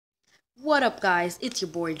What up, guys? It's your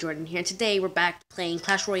boy Jordan here. Today we're back playing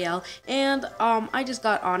Clash Royale, and I just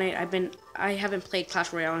got on it. I haven't played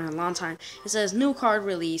Clash Royale in a long time. It says new card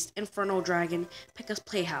released: Inferno Dragon, Pekka's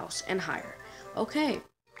Playhouse, and higher. Okay,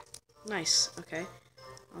 nice. Okay,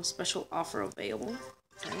 special offer available.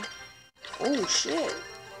 Okay. Oh shit.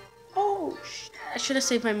 Oh shit. I should have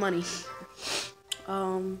saved my money.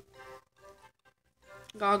 All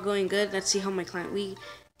going good. Let's see how my client we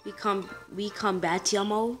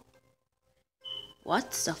combatiamo.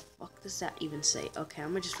 What the fuck does that even say? Okay, I'm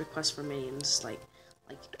gonna just request for minions. Like,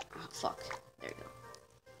 oh, fuck. There you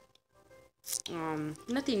go.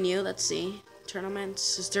 Nothing new. Let's see.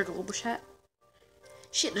 Tournaments. Is there global chat?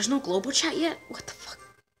 Shit, there's no global chat yet? What the fuck?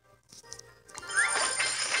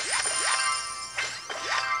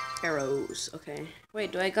 Arrows. Okay.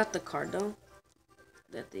 Wait, do I got the card though?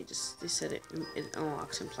 That they said it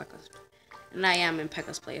unlocks in Pekka's. And I am in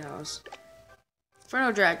Pekka's Playhouse.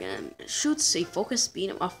 Inferno Dragon shoots a focused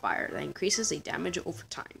beam of fire that increases the damage over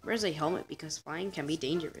time. Wears a helmet because flying can be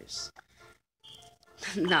dangerous.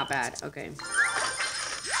 Not bad, okay.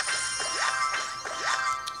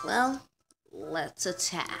 Well, let's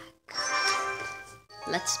attack.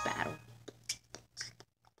 Let's battle.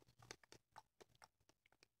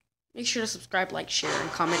 Make sure to subscribe, like, share, and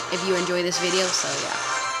comment if you enjoy this video. So yeah,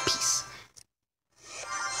 peace.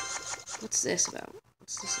 What's this about?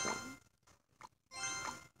 What's this about?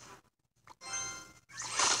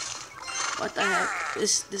 What the heck?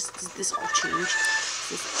 This all changed. This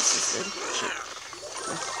is good. Shit.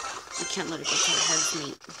 We can't let it go to our heads,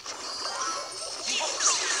 mate.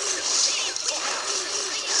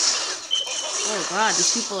 Oh god,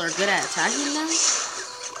 these people are good at attacking now?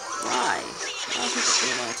 Why? Why are people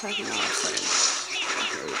good at attacking all of a sudden?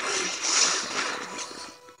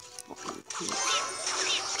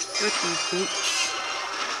 Freaking poops.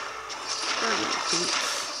 Freaking poops.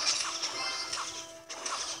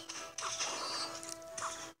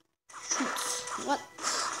 What?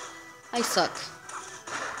 I suck.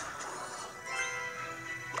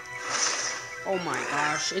 Oh my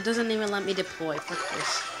gosh. It doesn't even let me deploy. Fuck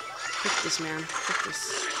this. Fuck this, man. Fuck this.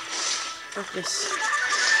 Fuck this.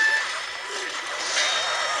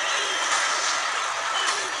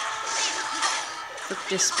 Fuck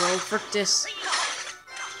this, bro. Fuck this.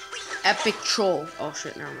 Epic troll. Oh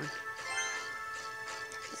shit, never mind.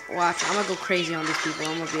 Watch, I'm gonna go crazy on these people.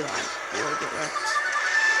 I'm gonna be like, you'll get wrecked.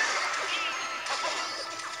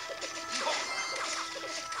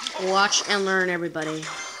 Watch and learn, everybody.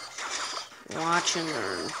 Watch and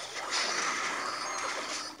learn.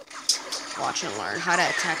 Watch and learn how to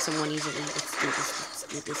attack someone easily. Let's do this. Let's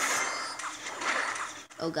do this.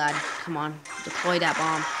 Oh god, come on. Deploy that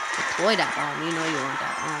bomb. Deploy that bomb. You know you want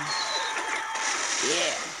that bomb.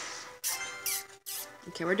 Yeah.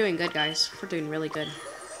 Okay, we're doing good, guys. We're doing really good.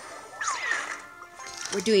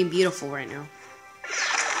 We're doing beautiful right now.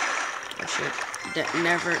 Oh shit.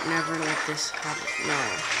 Never let this happen. No.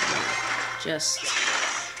 Just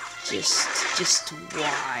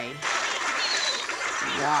why?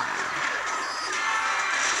 Why?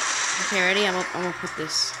 Okay, ready? I'm gonna put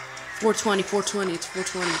this. 420, it's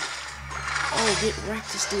 420. Oh, get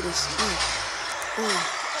wrecked, let's do this. Oh.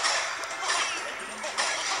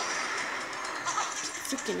 Get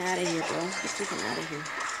freaking out of here, bro. Get freaking out of here.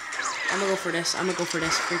 I'm gonna go for this.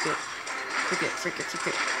 Freak it.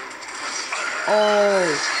 Oh,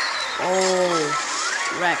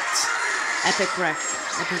 wrecked. Epic wreck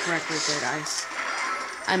right there, guys.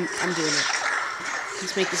 I'm doing it.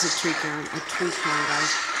 Let's make this a 3-count,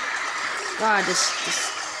 guys. God, this.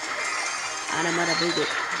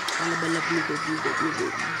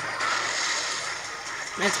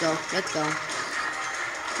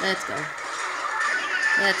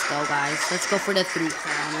 Let's go, guys. Let's go for the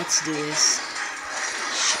 3-crown. Let's do this.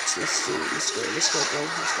 Let's go, bro. Let's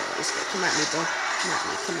go. Come at me, bro.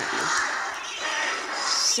 Come at me.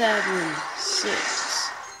 7, 6,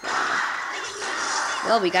 5.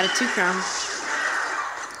 Well, we got a 2-crown.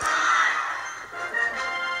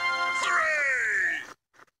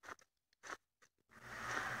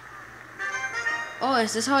 Oh,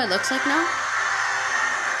 is this how it looks like now?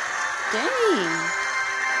 Dang.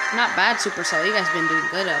 Not bad, Supercell. You guys been doing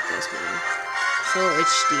good at this, man. Full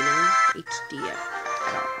HD now. HD, yeah.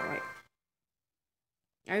 Alright.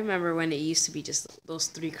 I remember when it used to be just those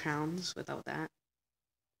 3 crowns without that.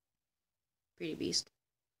 Pretty beast.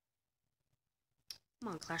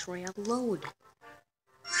 Come on, Clash Royale, load.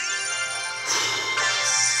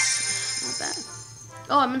 Not bad.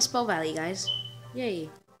 Oh, I'm in Spell Valley, guys. Yay.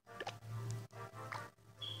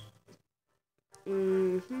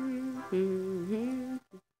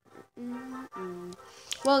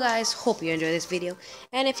 Well, guys, hope you enjoy this video.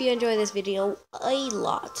 And if you enjoy this video a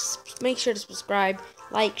lot, make sure to subscribe,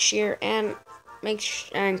 like, share, and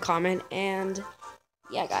and comment. And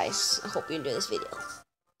yeah, guys, I hope you enjoy this video.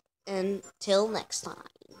 Until next time,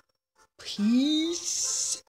 peace.